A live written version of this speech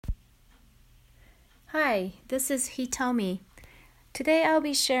Hi, this is Hitomi. Today I'll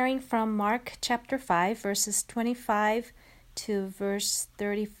be sharing from Mark chapter 5, verses 25 to verse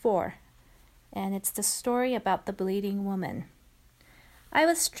 34, and it's the story about the bleeding woman. I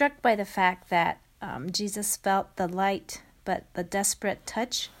was struck by the fact that Jesus felt the light but the desperate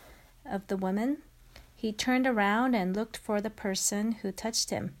touch of the woman. He turned around and looked for the person who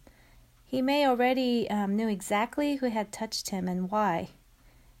touched him. He may already knew exactly who had touched him and why.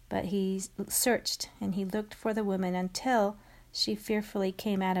 But he searched and he looked for the woman until she fearfully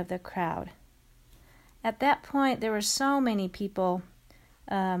came out of the crowd. At that point, there were so many people,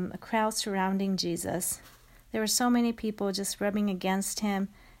 a crowd surrounding Jesus. There were so many people just rubbing against him,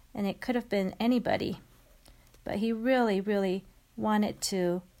 and it could have been anybody. But he really, really wanted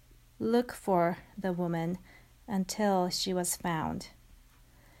to look for the woman until she was found.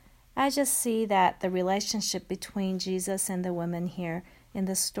 I just see that the relationship between Jesus and the woman here in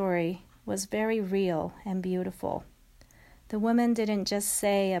the story was very real and beautiful. The woman didn't just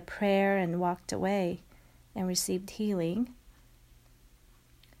say a prayer and walked away and received healing.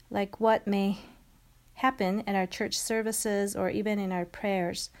 Like what may happen at our church services or even in our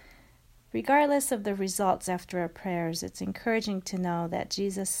prayers, regardless of the results after our prayers, it's encouraging to know that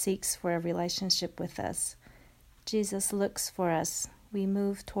Jesus seeks for a relationship with us. Jesus looks for us. We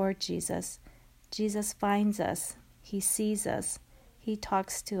move toward Jesus. Jesus finds us. He sees us. He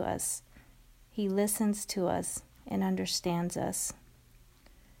talks to us. He listens to us and understands us.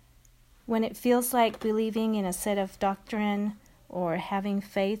 When it feels like believing in a set of doctrine or having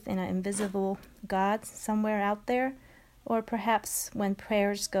faith in an invisible God somewhere out there, or perhaps when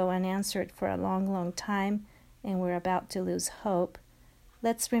prayers go unanswered for a long, long time and we're about to lose hope,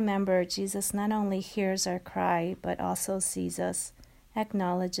 let's remember Jesus not only hears our cry but also sees us,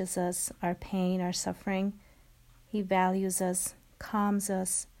 acknowledges us, our pain, our suffering. He values us, calms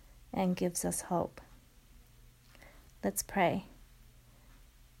us, and gives us hope. Let's pray.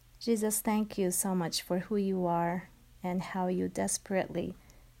 Jesus, thank you so much for who you are and how you desperately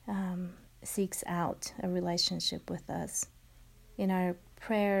seeks out a relationship with us. In our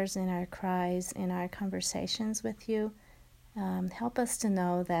prayers, in our cries, in our conversations with you, help us to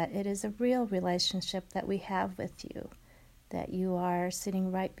know that it is a real relationship that we have with you, that you are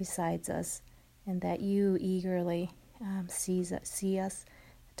sitting right beside us, and that you eagerly see us,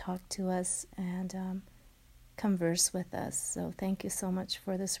 talk to us, and converse with us. So thank you so much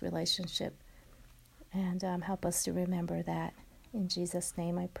for this relationship, and help us to remember that. In Jesus'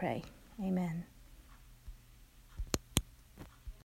 name I pray. Amen.